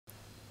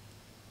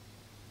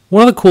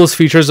One of the coolest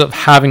features of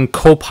having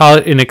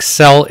Copilot in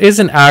Excel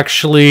isn't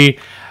actually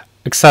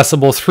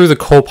accessible through the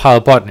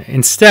Copilot button.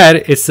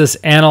 Instead, it's this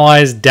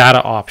Analyze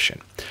Data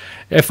option.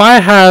 If I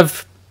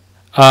have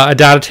a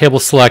data table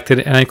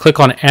selected and I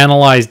click on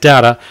Analyze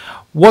Data,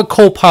 what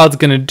Copilot's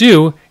going to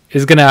do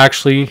is going to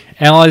actually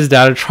analyze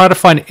data, try to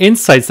find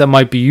insights that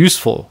might be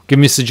useful, give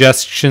me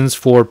suggestions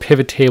for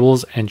pivot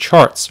tables and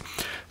charts.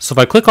 So if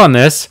I click on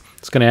this,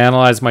 it's going to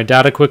analyze my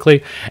data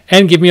quickly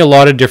and give me a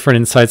lot of different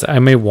insights I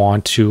may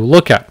want to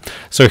look at.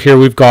 So here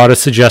we've got a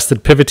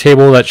suggested pivot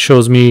table that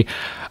shows me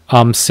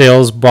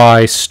sales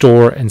by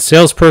store and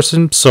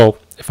salesperson. So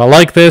if I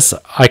like this,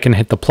 I can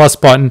hit the plus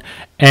button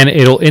and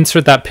it'll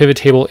insert that pivot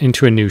table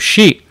into a new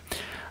sheet.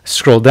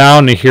 Scroll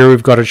down and here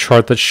we've got a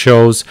chart that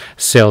shows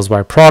sales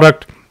by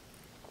product.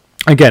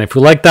 Again, if we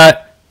like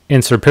that,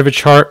 insert pivot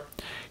chart.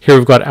 Here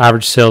we've got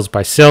average sales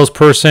by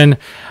salesperson.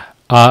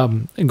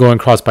 Going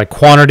across by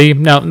quantity.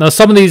 Now,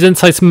 some of these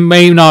insights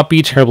may not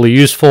be terribly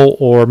useful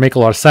or make a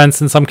lot of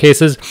sense in some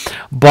cases,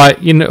 but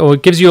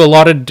it gives you a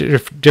lot of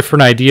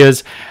different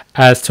ideas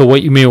as to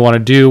what you may want to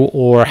do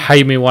or how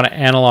you may want to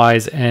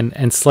analyze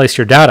and slice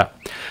your data.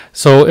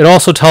 So it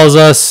also tells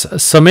us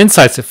some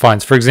insights it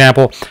finds. For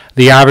example,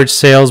 the average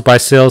sales by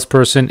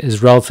salesperson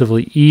is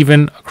relatively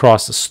even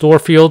across the store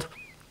field.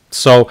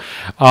 So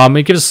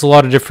it gives us a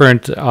lot of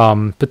different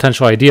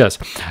potential ideas.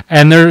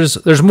 And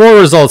there's more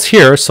results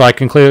here. So I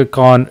can click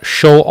on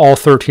Show All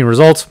 13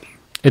 Results.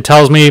 It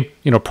tells me,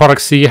 product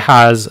C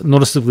has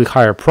noticeably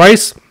higher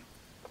price.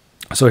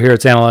 So here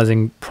it's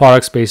analyzing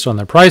products based on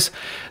their price.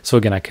 So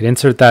again, I could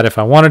insert that if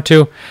I wanted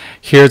to.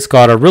 Here it's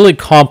got a really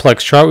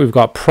complex chart. We've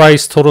got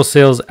price, total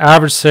sales,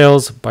 average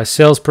sales by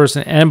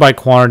salesperson, and by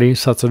quantity.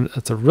 So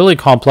that's a really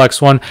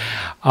complex one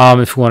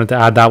if we wanted to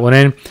add that one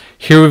in.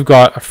 Here we've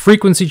got a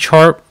frequency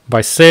chart by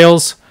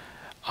sales.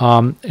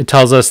 It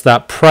tells us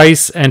that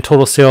price and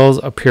total sales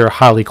appear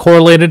highly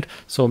correlated.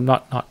 So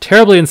not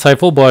terribly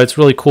insightful, but it's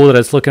really cool that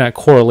it's looking at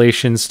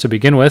correlations to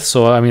begin with.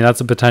 So I mean, that's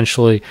a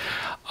potentially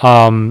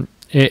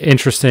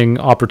interesting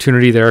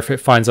opportunity there if it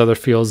finds other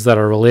fields that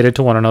are related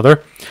to one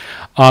another.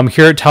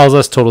 Here it tells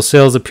us total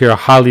sales appear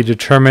highly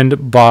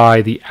determined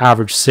by the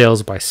average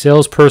sales by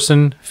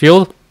salesperson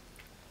field.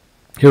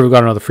 Here we've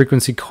got another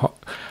frequency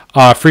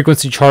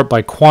chart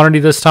by quantity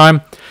this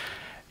time.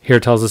 Here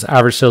it tells us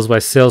average sales by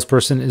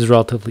salesperson is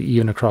relatively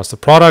even across the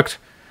product.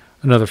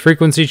 Another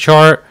frequency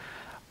chart.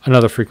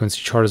 Another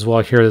frequency chart as well.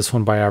 Here, this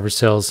one by average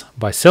sales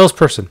by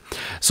salesperson.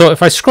 So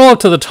if I scroll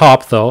up to the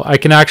top, though, I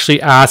can actually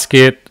ask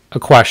it a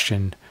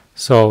question.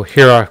 So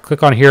here, I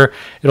click on here.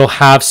 It'll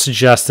have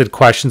suggested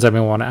questions I may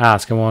want to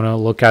ask. I want to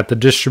look at the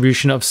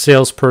distribution of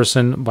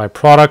salesperson by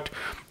product,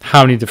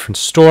 how many different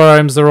store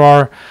items there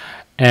are,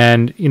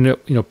 and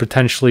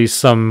potentially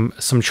some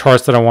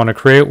charts that I want to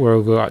create where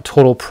we've got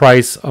total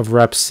price of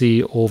rep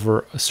C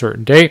over a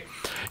certain date.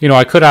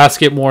 I could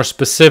ask it more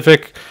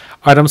specific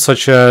items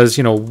such as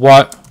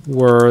what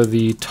were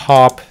the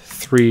top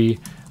 3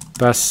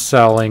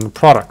 best-selling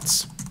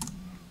products.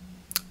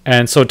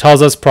 And so it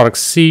tells us product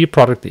C,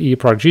 product E,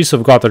 product G. So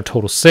we've got their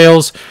total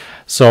sales.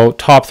 So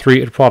top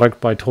 3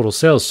 product by total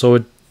sales. So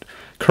it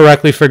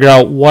correctly figured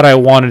out what I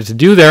wanted to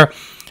do there,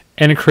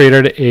 and it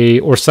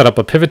created or set up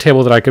a pivot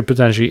table that I could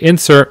potentially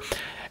insert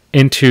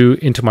into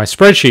my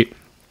spreadsheet.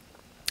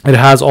 It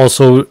has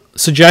also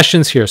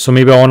suggestions here. So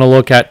maybe I want to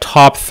look at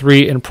top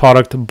 3 in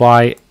product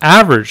by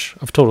average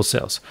of total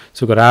sales.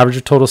 So we've got average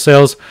of total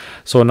sales.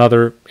 So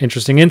another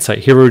interesting insight.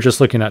 Here we're just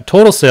looking at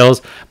total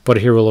sales, but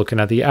here we're looking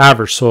at the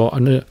average. So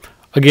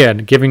again,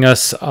 giving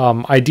us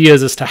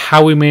ideas as to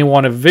how we may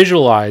want to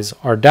visualize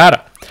our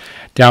data.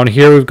 Down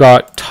here, we've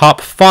got top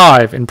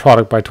 5 in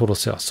product by total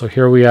sales. So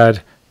here we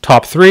had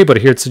top 3, but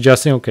here it's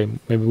suggesting, okay,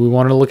 maybe we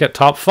want to look at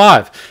top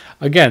 5.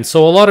 Again,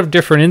 so a lot of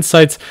different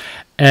insights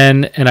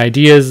and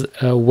ideas,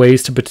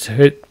 ways to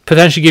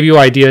potentially give you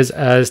ideas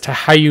as to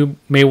how you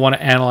may want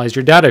to analyze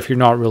your data if you're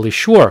not really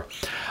sure.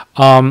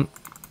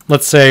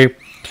 Let's say,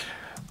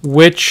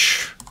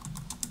 which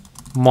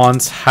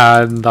months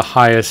had the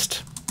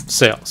highest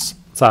sales?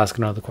 Let's ask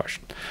another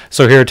question.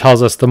 So here it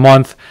tells us the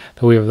month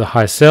that we have the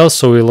highest sales.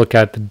 So we look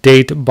at the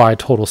date by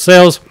total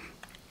sales.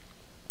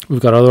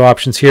 We've got other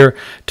options here.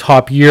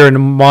 Top year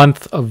and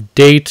month of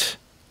date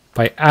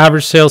by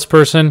average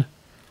salesperson.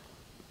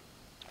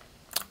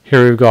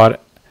 Here we've got,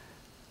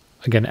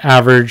 again,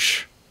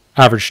 average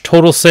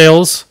total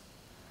sales.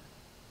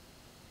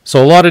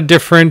 So a lot of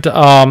different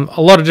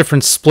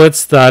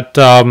splits that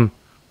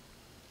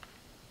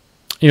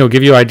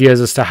give you ideas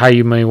as to how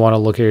you may want to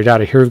look at your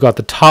data. Here we've got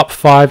the top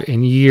 5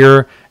 in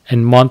year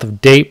and month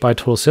of date by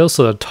total sales.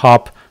 So the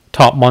top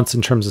months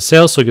in terms of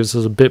sales. So it gives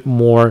us a bit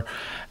more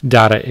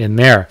data in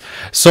there.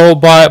 So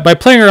by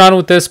playing around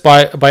with this,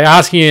 by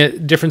asking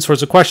it different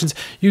sorts of questions,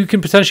 you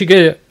can potentially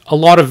get a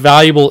lot of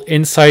valuable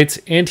insights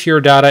into your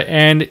data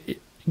and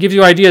give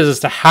you ideas as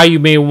to how you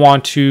may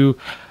want to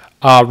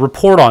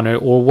report on it,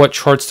 or what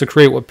charts to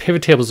create, what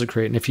pivot tables to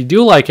create. And if you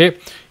do like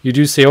it, you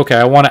do say, okay,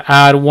 I want to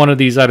add one of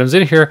these items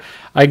in here.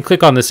 I can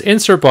click on this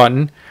insert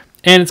button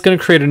and it's going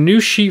to create a new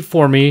sheet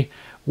for me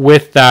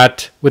with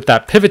that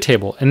pivot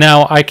table. And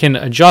now I can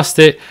adjust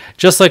it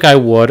just like I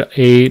would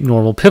a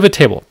normal pivot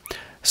table.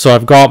 So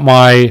I've got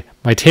my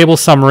table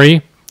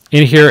summary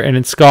in here, and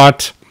it's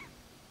got,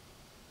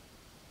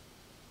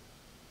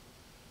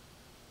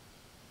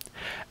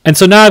 and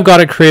so now I've got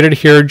it created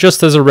here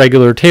just as a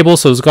regular table.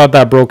 So it's got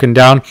that broken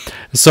down.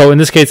 So in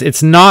this case,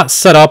 it's not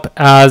set up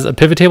as a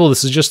pivot table.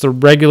 This is just a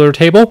regular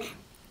table.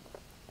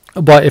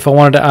 But if I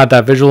wanted to add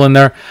that visual in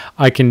there,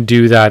 I can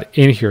do that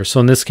in here. So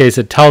in this case,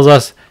 it tells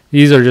us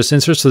these are just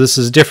inserts. So this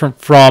is different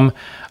from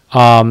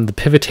the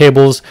pivot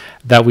tables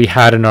that we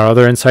had in our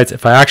other insights.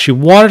 If I actually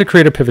wanted to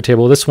create a pivot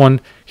table, this one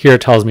here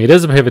tells me it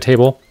is a pivot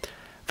table.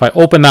 If I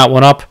open that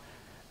one up,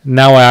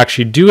 now I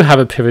actually do have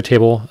a pivot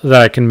table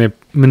that I can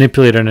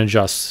manipulate and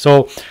adjust.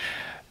 So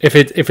if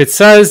it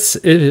says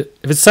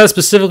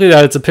specifically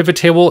that it's a pivot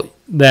table,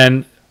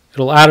 then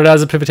it'll add it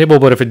as a pivot table.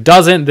 But if it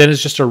doesn't, then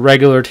it's just a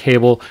regular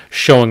table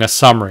showing a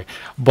summary.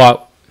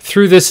 But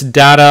through this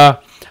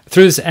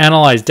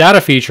analyze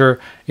data feature,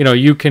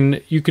 you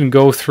can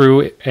go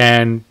through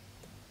and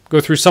go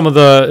through some of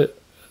the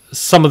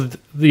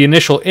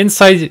initial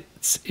insights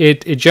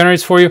it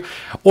generates for you,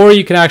 or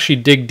you can actually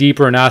dig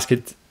deeper and ask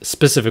it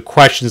specific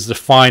questions to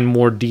find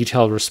more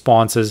detailed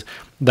responses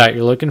that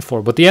you're looking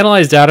for. But the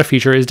analyze data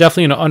feature is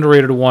definitely an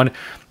underrated one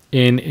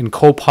in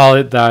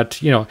Copilot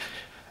that you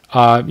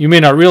may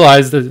not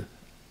realize that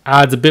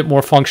adds a bit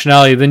more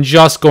functionality than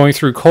just going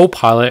through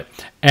Copilot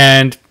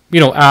and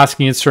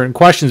asking it certain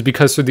questions,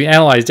 because through the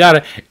analyze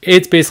data,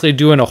 it's basically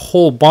doing a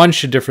whole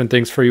bunch of different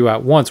things for you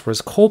at once.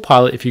 Whereas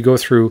Copilot, if you go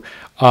through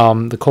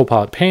the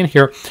Copilot pane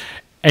here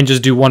and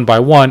just do one by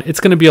one, it's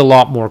going to be a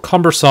lot more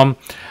cumbersome,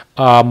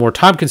 more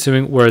time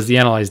consuming. Whereas the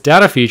analyze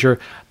data feature,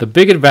 the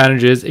big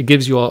advantage is it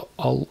gives you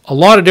a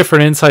lot of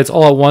different insights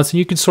all at once, and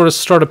you can sort of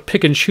start to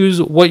pick and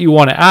choose what you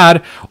want to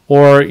add,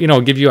 or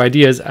give you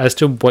ideas as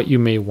to what you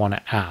may want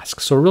to ask.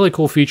 So a really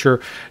cool feature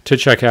to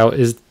check out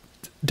is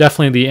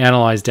definitely the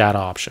analyze data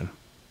option.